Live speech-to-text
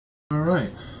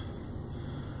Alright,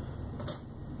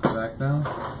 back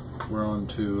now. We're on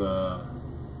to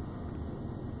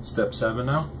step 7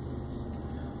 now.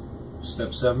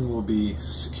 Step 7 will be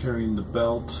securing the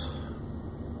belt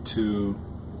to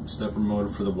the stepper motor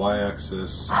for the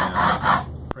Y-axis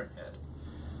and print head.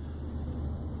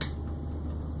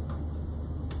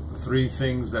 The 3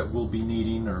 things that we'll be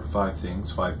needing, or 5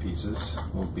 things, 5 pieces,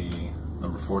 will be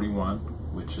number 41,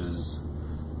 which is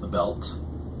the belt.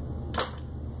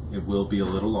 It will be a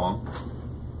little long.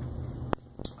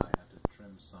 I have to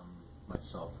trim some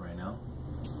myself right now.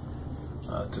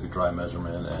 Took a dry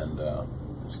measurement, and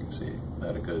as you can see, I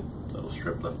had a good little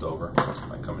strip left over.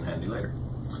 Might come in handy later.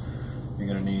 You're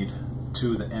going to need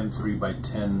 2 of the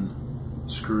M3x10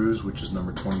 screws, which is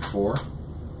number 24,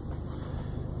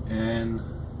 and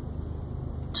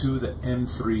 2 of the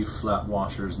M3 flat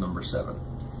washers, number 7.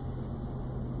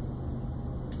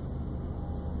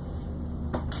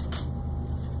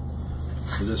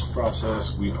 For this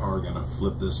process, we are going to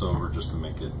flip this over just to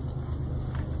make it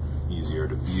easier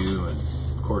to view and,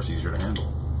 of course, easier to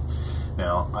handle.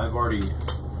 Now, I've already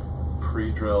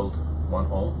pre-drilled one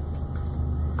hole.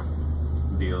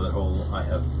 The other hole I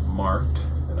have marked,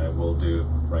 and I will do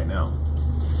right now.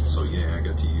 So yeah, I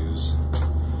got to use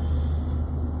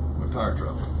my power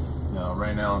drill. Now,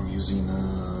 right now I'm using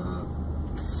a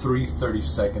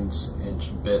 3/32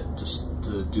 inch bit just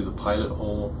to do the pilot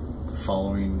hole,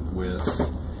 following with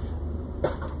a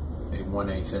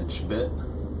 1/8 inch bit.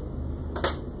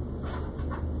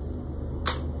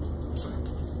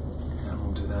 And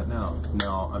we'll do that now.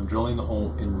 Now I'm drilling the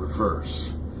hole in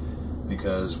reverse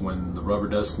because when the rubber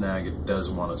does snag, it does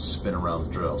want to spin around the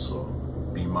drill, so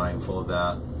be mindful of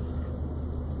that.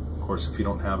 Of course, if you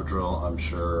don't have a drill, I'm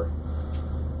sure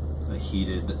a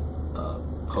heated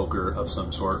poker of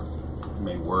some sort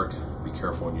may work. Be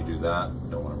careful when you do that. You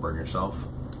don't want to burn yourself.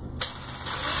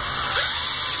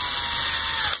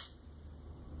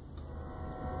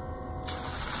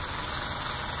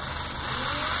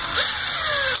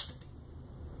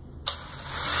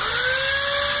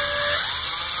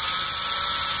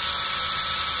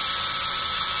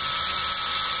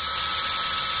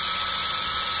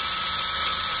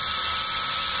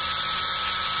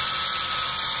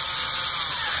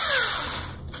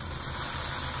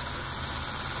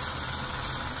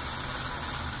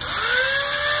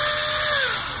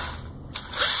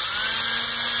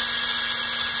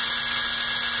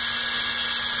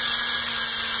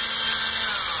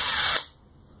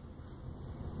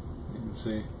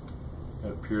 See,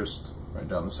 got it pierced right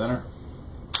down the center.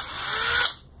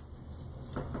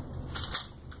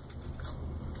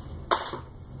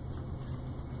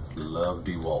 Love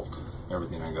DeWalt.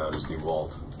 Everything I got is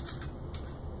DeWalt.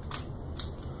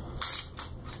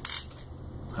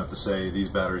 I have to say, these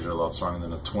batteries are a lot stronger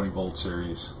than a 20-volt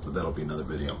series, but that'll be another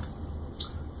video.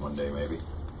 One day, maybe.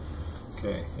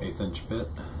 Okay, 1/8 inch bit.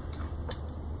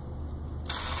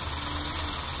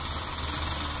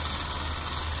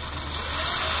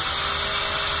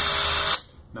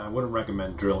 Now, I wouldn't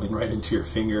recommend drilling right into your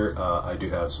finger. I do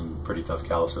have some pretty tough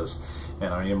calluses,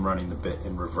 and I am running the bit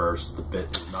in reverse. The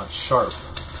bit is not sharp.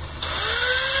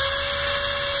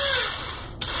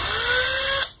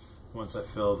 Once I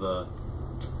feel the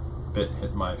bit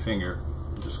hit my finger,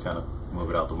 just kind of move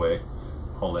it out the way.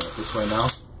 Holding it this way now,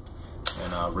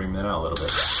 and reaming it out a little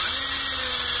bit.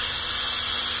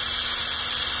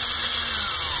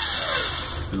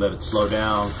 If you let it slow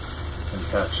down and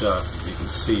catch up, you can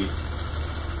see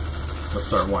it'll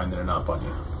start winding it up on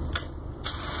you.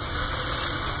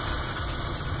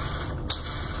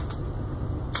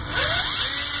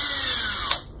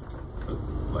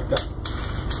 Like that.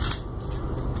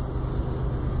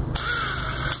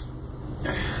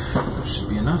 That should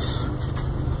be enough.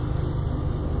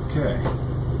 Okay.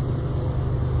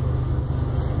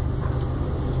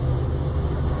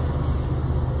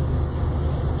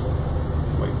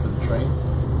 Wait for the train.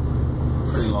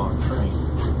 Pretty long train.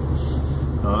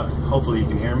 Hopefully you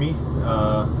can hear me.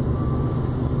 I'm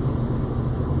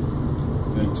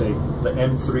going to take the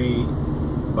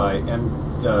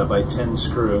M3x10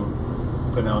 screw,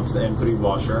 put it onto the M3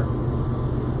 washer.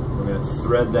 We're going to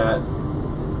thread that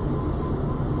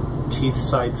teeth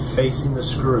side facing the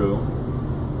screw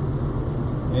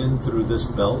in through this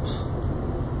belt.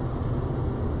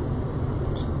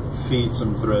 Feed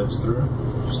some threads through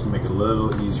just to make it a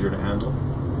little easier to handle.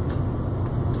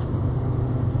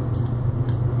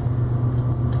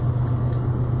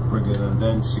 We're going to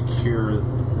then secure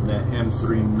that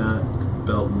M3 nut,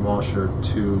 belt, and washer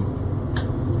to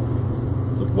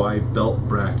the Y belt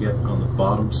bracket on the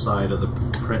bottom side of the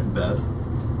print bed.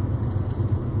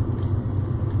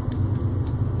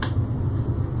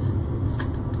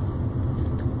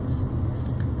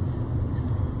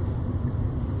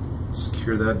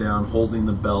 secure that down, holding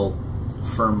the belt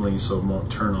firmly so it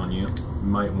won't turn on you. You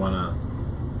might want to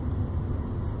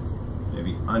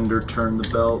maybe under turn the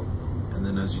belt, and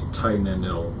then as you tighten it,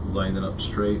 it'll line it up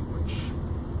straight, which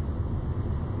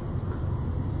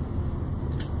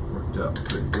worked out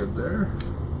pretty good there.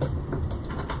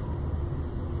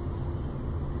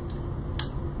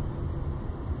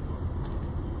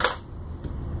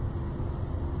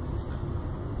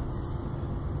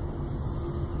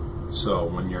 So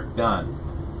when you're done,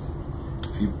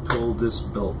 if you pull this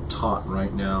belt taut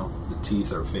right now, the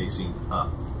teeth are facing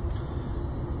up.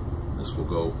 This will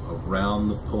go around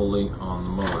the pulley on the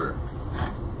motor.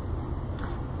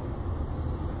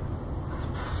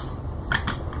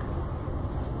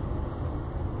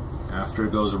 After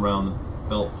it goes around the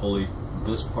belt pulley,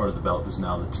 this part of the belt is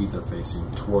now the teeth are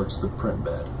facing towards the print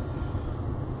bed.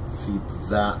 Feed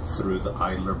that through the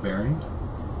idler bearing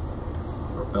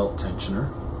or belt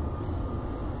tensioner.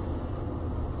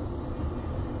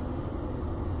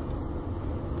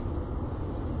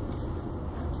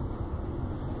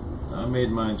 I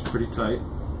made mine pretty tight.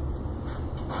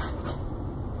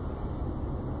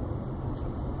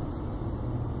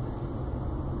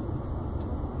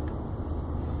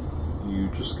 You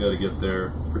just got to get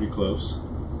there pretty close.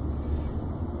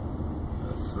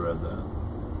 Thread that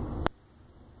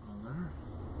on there.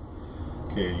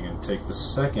 Okay, you're going to take the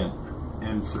second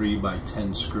M3 by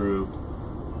 10 screw,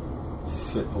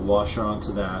 fit a washer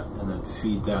onto that, and then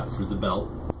feed that through the belt.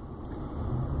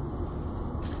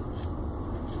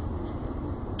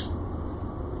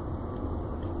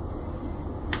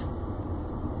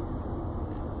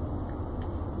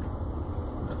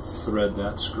 Thread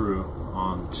that screw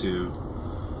onto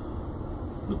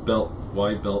the belt,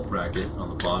 wide belt bracket on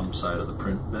the bottom side of the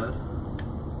print bed,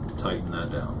 and tighten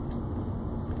that down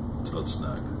until it's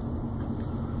snug.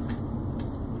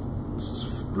 This is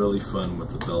really fun with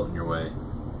the belt in your way.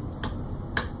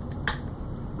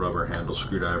 Rubber handle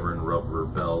screwdriver and rubber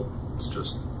belt, it's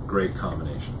just a great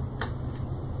combination.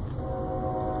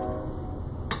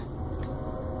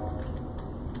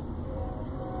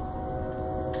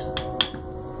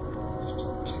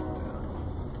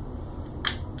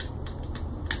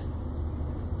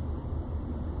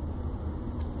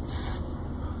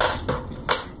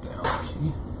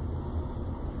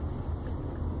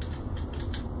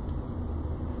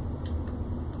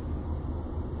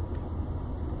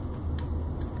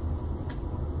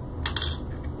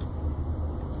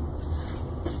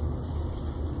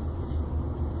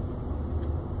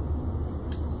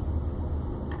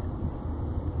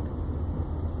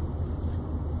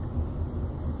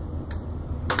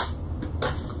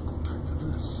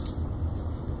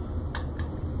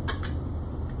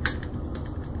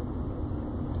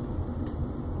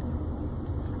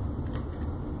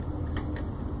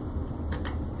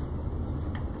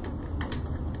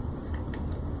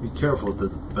 Be careful with the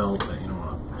belt that you don't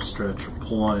want to stretch or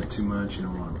pull on it too much. You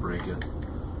don't want to break it.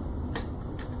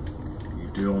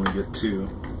 You do only get two.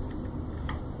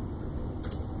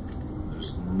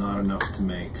 There's not enough to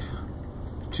make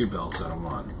two belts out of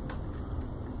one.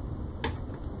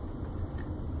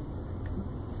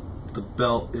 The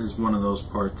belt is one of those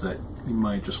parts that you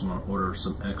might just want to order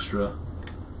some extra.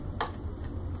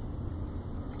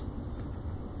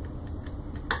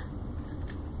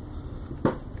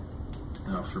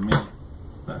 Now for me,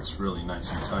 that's really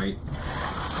nice and tight.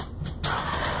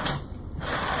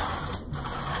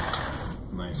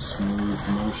 Nice smooth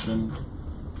motion.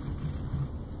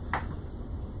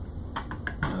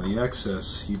 Now the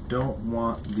excess, you don't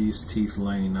want these teeth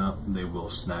lining up, they will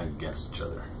snag against each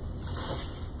other.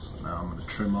 So now I'm going to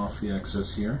trim off the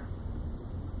excess here.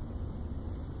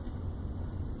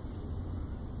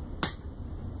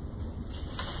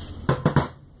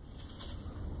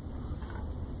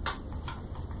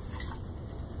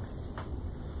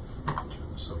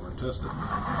 Test it.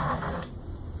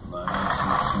 Nice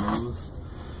and smooth.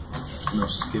 No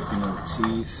skipping of the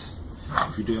teeth.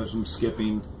 If you do have some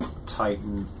skipping,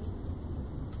 tighten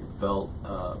your belt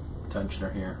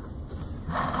tensioner here.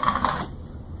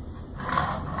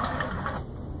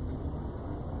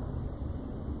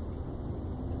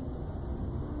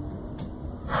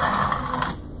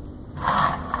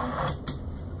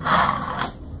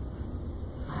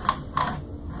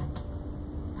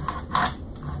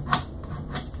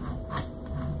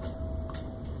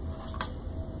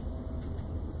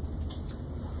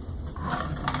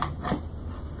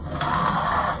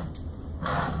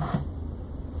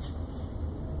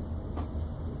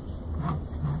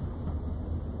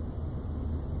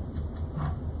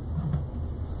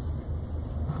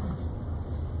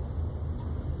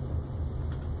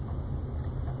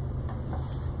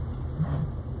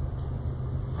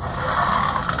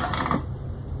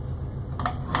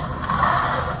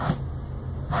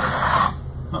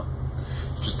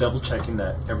 double checking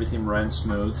that everything ran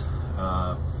smooth.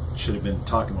 Should have been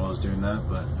talking while I was doing that,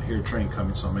 but I hear a train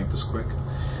coming, so I'll make this quick.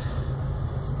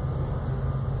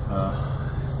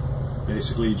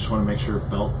 Basically, you just want to make sure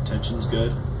belt tension's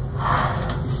good,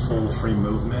 full free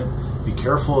movement. Be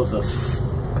careful of the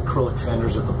acrylic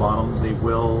fenders at the bottom. They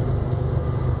will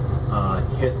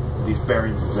hit these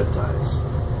bearings and zip ties.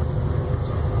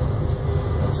 So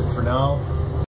that's it for now.